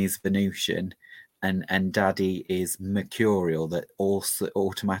mommy's Venusian and daddy is mercurial that also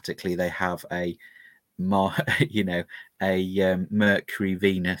automatically they have a Mercury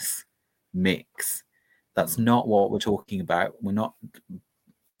Venus mix. That's not what we're talking about. We're not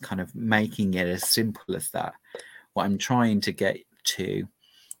kind of making it as simple as that. What I'm trying to get to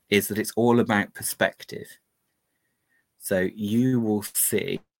is that it's all about perspective. So you will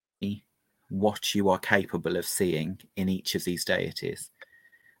see what you are capable of seeing in each of these deities.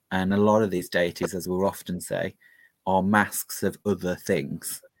 And a lot of these deities, as we'll often say, are masks of other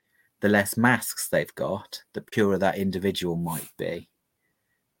things. The less masks they've got, the purer that individual might be,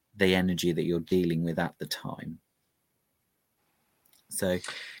 the energy that you're dealing with at the time. So,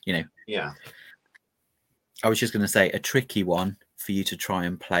 Yeah. I was just going to say a tricky one for you to try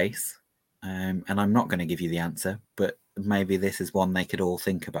and place. And I'm not going to give you the answer, but maybe this is one they could all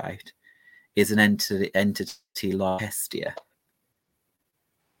think about, is an entity like Hestia.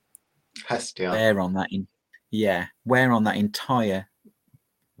 Hestia. Where on that entire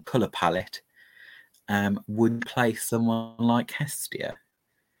colour palette would place someone like Hestia?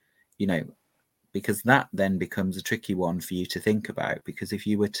 Because that then becomes a tricky one for you to think about, because if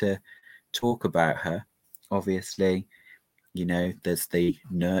you were to talk about her, obviously, there's the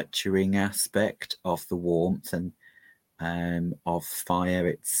nurturing aspect of the warmth and of fire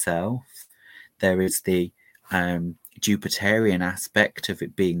itself. There is the Jupiterian aspect of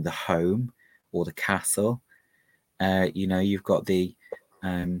it being the home or the castle. You've got the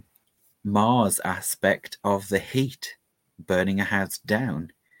Mars aspect of the heat burning a house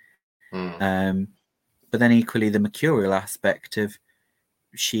down. But then equally the mercurial aspect of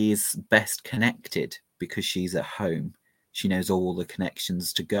she's best connected because she's at home. She knows all the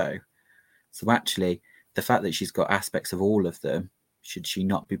connections to go. So actually, the fact that she's got aspects of all of them, should she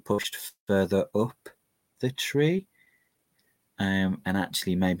not be pushed further up the tree? And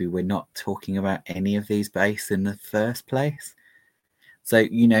actually, maybe we're not talking about any of these bases in the first place. So,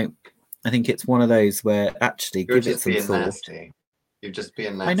 I think it's one of those where actually You're give it some thought. Nasty. You're just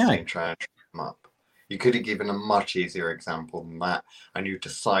being nasty and trying to trip them up. You could have given a much easier example than that, and you I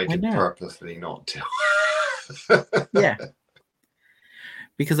decided know. purposely not to. Yeah.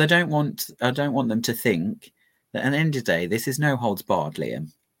 Because I don't want them to think that at the end of the day, this is no holds barred,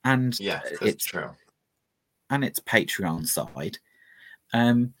 Liam. And Yes, that's it's true. Patreon side.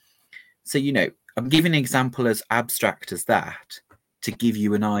 So, I'm giving an example as abstract as that to give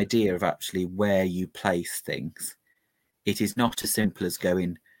you an idea of actually where you place things. It is not as simple as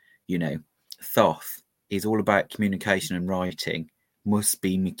going, Thoth is all about communication and writing, must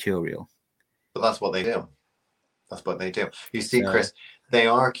be mercurial. But that's what they do. That's what they do. You see, So, Chris, they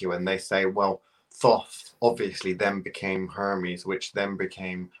argue and they say, well, Thoth obviously then became Hermes, which then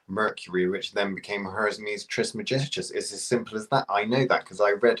became Mercury, which then became Hermes Trismegistus. It's as simple as that. I know that because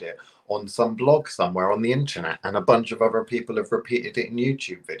I read it on some blog somewhere on the internet, and a bunch of other people have repeated it in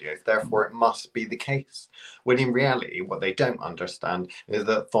YouTube videos. Therefore, it must be the case. When in reality, what they don't understand is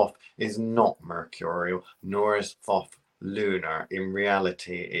that Thoth is not mercurial, nor is Thoth lunar. In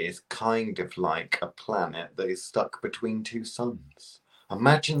reality, it is kind of like a planet that is stuck between two suns.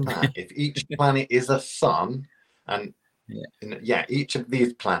 Imagine that. If each planet is a sun, and each of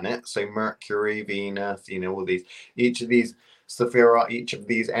these planets, so Mercury, Venus, all these, each of these Sephira, each of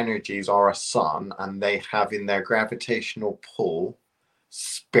these energies are a sun, and they have in their gravitational pull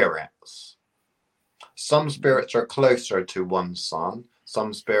spirits. Some spirits are closer to one sun,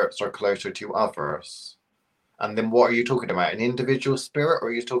 some spirits are closer to others. And then what are you talking about? An individual spirit, or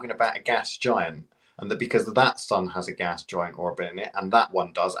are you talking about a gas giant? And that because that sun has a gas giant orbit in it, and that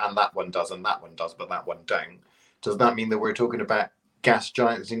one does, and that one does, and that one does, but that one don't. Does that mean that we're talking about gas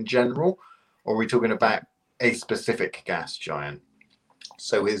giants in general, or are we talking about a specific gas giant?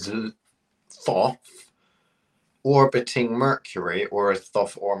 So is Thoth orbiting Mercury, or is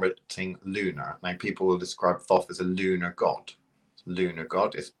Thoth orbiting lunar? Now people will describe Thoth as a lunar god. Lunar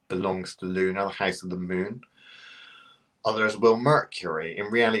god. It belongs to Luna, the house of the moon. Others will Mercury. In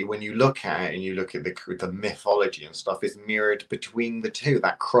reality, when you look at it and you look at the mythology and stuff, it's mirrored between the two,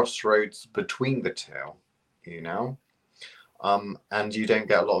 that crossroads between the two, and you don't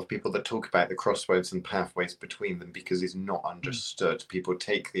get a lot of people that talk about the crossroads and pathways between them because it's not understood. People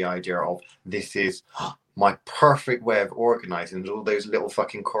take the idea of this is my perfect way of organizing all those little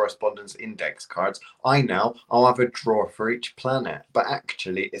fucking correspondence index cards. I'll have a drawer for each planet, but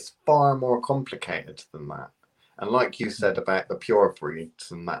actually it's far more complicated than that. And like you said about the pure breeds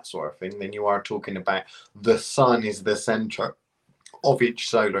and that sort of thing, then you are talking about the sun is the center of each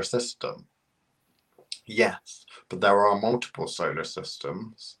solar system. Yes, but there are multiple solar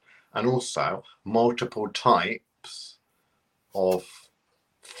systems and also multiple types of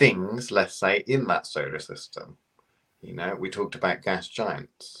things, let's say, in that solar system. We talked about gas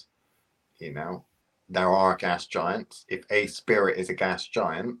giants. There are gas giants. If a spirit is a gas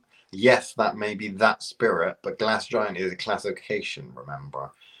giant, yes, that may be that spirit, but gas giant is a classification,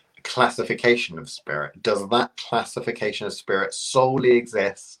 remember. A classification of spirit. Does that classification of spirit solely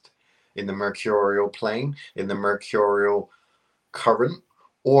exist in the mercurial plane, in the mercurial current?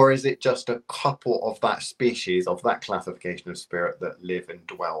 Or is it just a couple of that species, of that classification of spirit that live and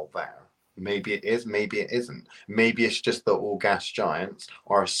dwell there? Maybe it is, maybe it isn't. Maybe it's just that all gas giants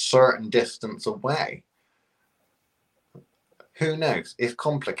are a certain distance away. Who knows? It's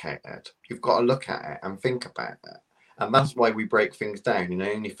complicated. You've got to look at it and think about it. And that's why we break things down and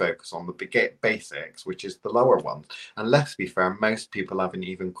only focus on the basics, which is the lower ones. And let's be fair, most people haven't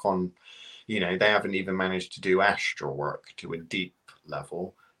even they haven't even managed to do astral work to a deep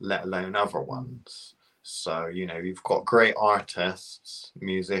level, let alone other ones. So, you've got great artists,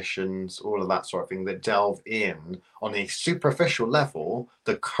 musicians, all of that sort of thing that delve in on a superficial level,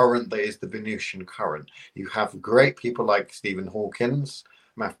 the current that is the Venusian current. You have great people like Stephen Hawkins,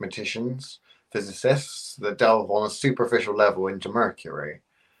 mathematicians, physicists that delve on a superficial level into Mercury.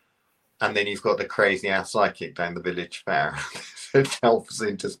 And then you've got the crazy ass psychic down the village fair that delves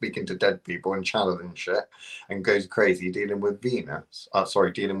into speaking to dead people and channeling shit and goes crazy dealing with dealing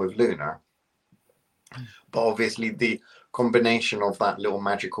with lunar. But obviously the combination of that little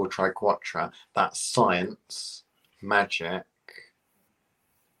magical triquetra, that science, magic,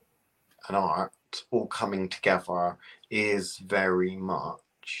 and art all coming together is very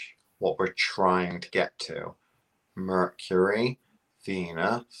much what we're trying to get to. Mercury,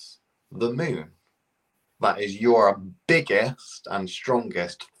 Venus, the moon. That is your biggest and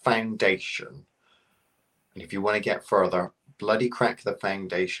strongest foundation. And if you want to get further, bloody crack the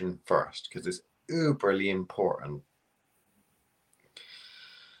foundation first, because it's uberly important.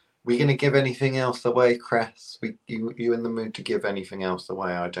 We going to give anything else away, Chris? You in the mood to give anything else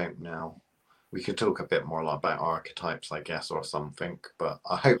away? I don't know. we could talk a bit more about archetypes, I guess, or something. But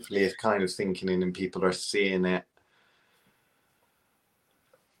hopefully, it's kind of sinking in and people are seeing it.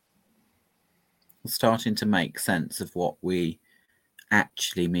 Starting to make sense of what we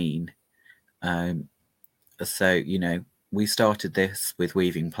actually mean. So, you know, we started this with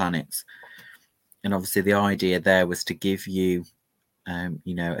Weaving Planets. And obviously, the idea there was to give you,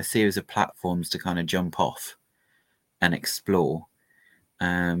 you know, a series of platforms to kind of jump off and explore.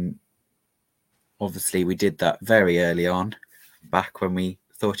 Obviously, we did that very early on, back when we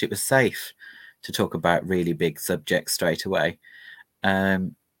thought it was safe to talk about really big subjects straight away.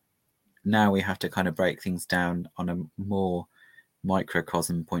 Now we have to kind of break things down on a more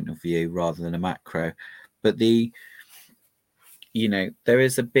microcosm point of view rather than a macro. But you know, there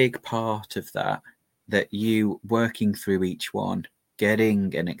is a big part of that you working through each one,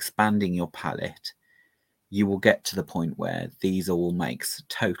 getting and expanding your palette, you will get to the point where these all makes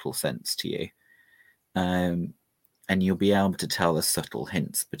total sense to you. And you'll be able to tell the subtle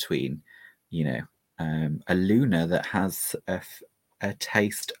hints between, you know, a Luna that has a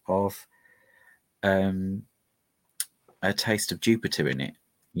taste of Jupiter in it.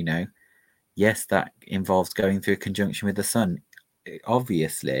 You know, yes, that involves going through a conjunction with the sun,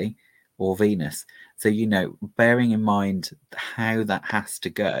 obviously, or Venus. So, you know, bearing in mind how that has to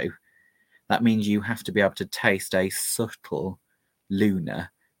go, that means you have to be able to taste a subtle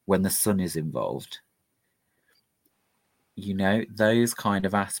Luna when the sun is involved. You know, those kind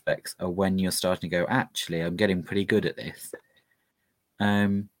of aspects are when you're starting to go, actually, I'm getting pretty good at this.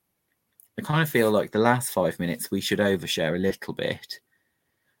 I kind of feel like the last 5 minutes we should overshare a little bit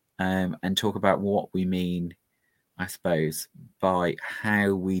and talk about what we mean, I suppose, by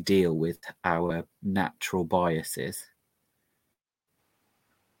how we deal with our natural biases.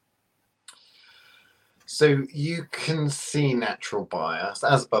 So you can see natural bias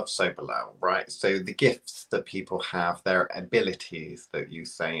as above, so below, right? So the gifts that people have, their abilities that you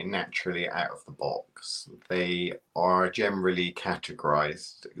say naturally out of the box, they are generally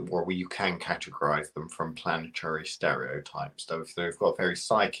categorized, or you can categorize them from planetary stereotypes. So if they've got a very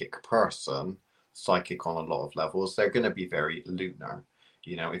psychic person, psychic on a lot of levels, they're going to be very lunar.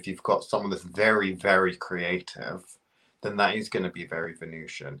 You know, if you've got someone that's very, very creative, then that is going to be very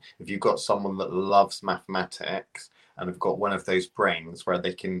Venusian. If you've got someone that loves mathematics and have got one of those brains where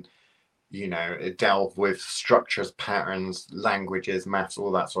they can, you know, delve with structures, patterns, languages, maths,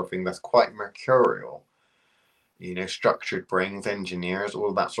 all that sort of thing, that's quite mercurial. You know, structured brains, engineers,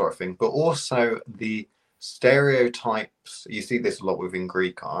 all that sort of thing. But also the stereotypes, you see this a lot within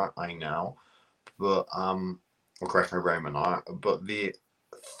Greek art, I know, but or Greco-Roman art, but the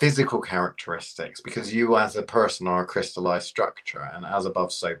physical characteristics, because you as a person are a crystallized structure, and as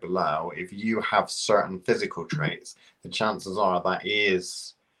above so below, if you have certain physical traits, the chances are that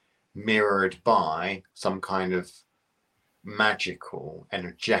is mirrored by some kind of magical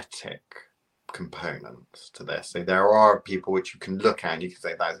energetic components to this. So there are people which you can look at and you can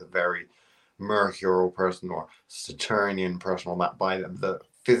say that is a very mercurial person or Saturnian person, or that by the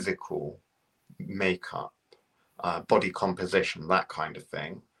physical makeup, body composition, that kind of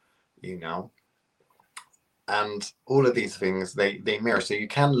thing, you know. And all of these things, they mirror. So you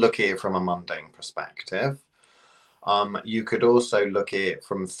can look at it from a mundane perspective. You could also look at it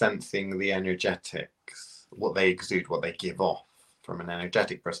from sensing the energetics, what they exude, what they give off from an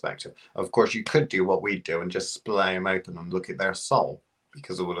energetic perspective. Of course, you could do what we do and just splay them open and look at their soul,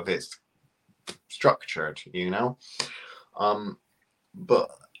 because all of it's structured, you know.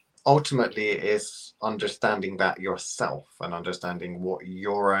 But ultimately, it is understanding that yourself and understanding what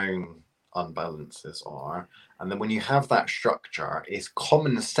your own unbalances are. And then when you have that structure, it's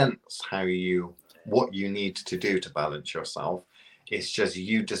common sense what you need to do to balance yourself. It's just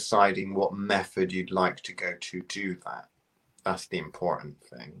you deciding what method you'd like to go to do that. That's the important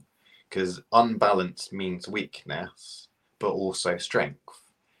thing, because unbalance means weakness, but also strength.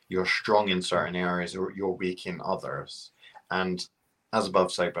 You're strong in certain areas or you're weak in others. And as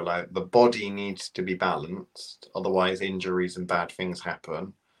above, so below, the body needs to be balanced, otherwise injuries and bad things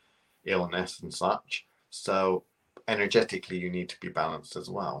happen, illness and such. So energetically, you need to be balanced as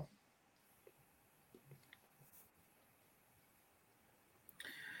well.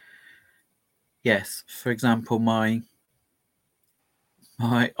 Yes, for example,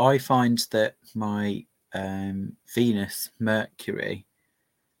 I find that my Venus Mercury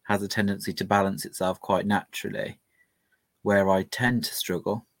has a tendency to balance itself quite naturally. Where I tend to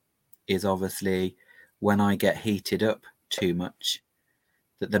struggle is obviously when I get heated up too much,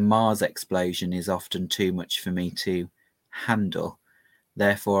 that the Mars explosion is often too much for me to handle.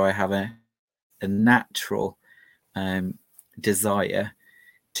 Therefore, I have a natural desire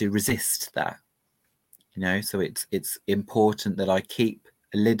to resist that, you know. So it's important that I keep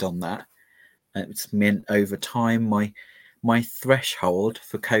a lid on that. It's meant over time my threshold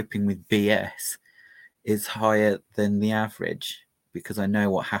for coping with BS is higher than the average, because I know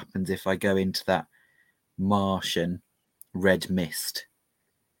what happens if I go into that Martian red mist.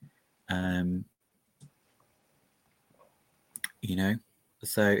 You know,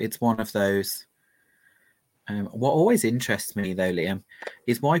 so it's one of those. What always interests me, though, Liam,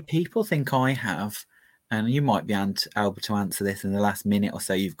 is why people think I have, and you might be able to answer this in the last minute or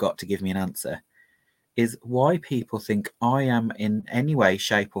so you've got to give me an answer, is why people think I am in any way,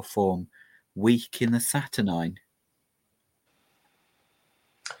 shape, or form weak in the Saturnine.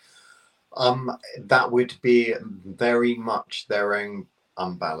 That would be very much their own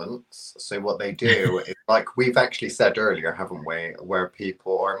unbalance. So what they do is, like we've actually said earlier, haven't we, where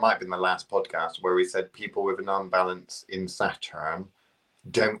people, or it might be in the last podcast, where we said people with an unbalance in Saturn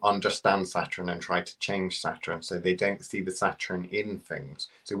don't understand Saturn and try to change Saturn, so they don't see the Saturn in things.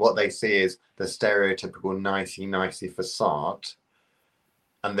 So what they see is the stereotypical nicey facade,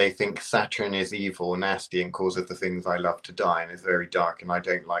 and they think Saturn is evil, nasty, and causes the things I love to die, and is very dark, and I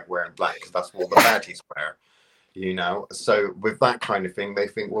don't like wearing black because that's what the baddies wear, you know. So with that kind of thing, they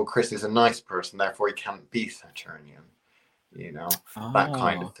think, well, Chris is a nice person, therefore he can't be Saturnian, you know. That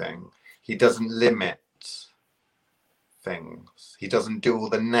kind of thing. He doesn't limit things. He doesn't do all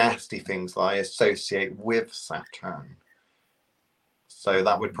the nasty things that I associate with Saturn. So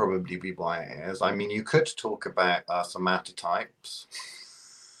that would probably be why it is. I mean, you could talk about somatotypes.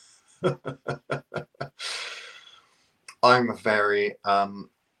 I'm a very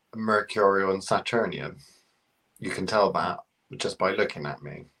Mercurial and Saturnian. You can tell that just by looking at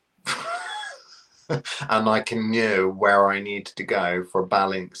me. And I can know where I need to go for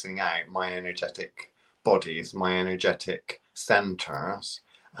balancing out my energetic bodies, my energetic centers.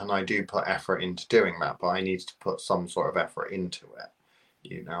 And I do put effort into doing that, but I need to put some sort of effort into it,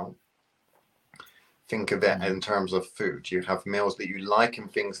 you know. Think of it in terms of food. You have meals that you like and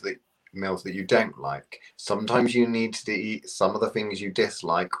meals that you don't like. Sometimes you need to eat some of the things you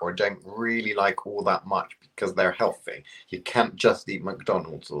dislike or don't really like all that much because they're healthy. You can't just eat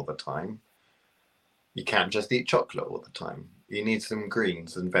McDonald's all the time. You can't just eat chocolate all the time. You need some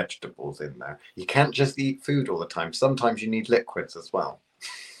greens and vegetables in there. You can't just eat food all the time. Sometimes you need liquids as well.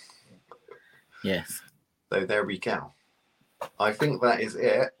 Yes. So there we go. I think that is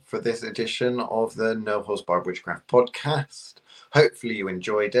it for this edition of the No Holds Barred Witchcraft podcast. Hopefully you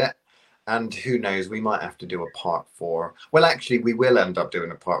enjoyed it. And who knows, we might have to do a part 4. Well, actually, we will end up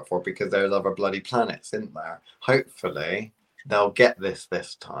doing a part 4 because there's other bloody planets in there. Hopefully, they'll get this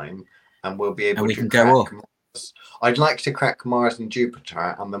time and we'll be able to crack Mars. I'd like to crack Mars and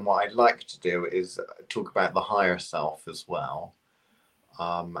Jupiter. And then what I'd like to do is talk about the higher self as well.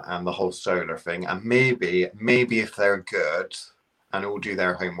 And the whole solar thing, and maybe if they're good and all do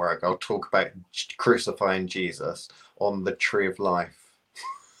their homework, I'll talk about crucifying Jesus on the tree of life,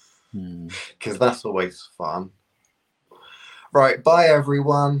 because that's always fun. Right, bye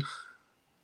everyone.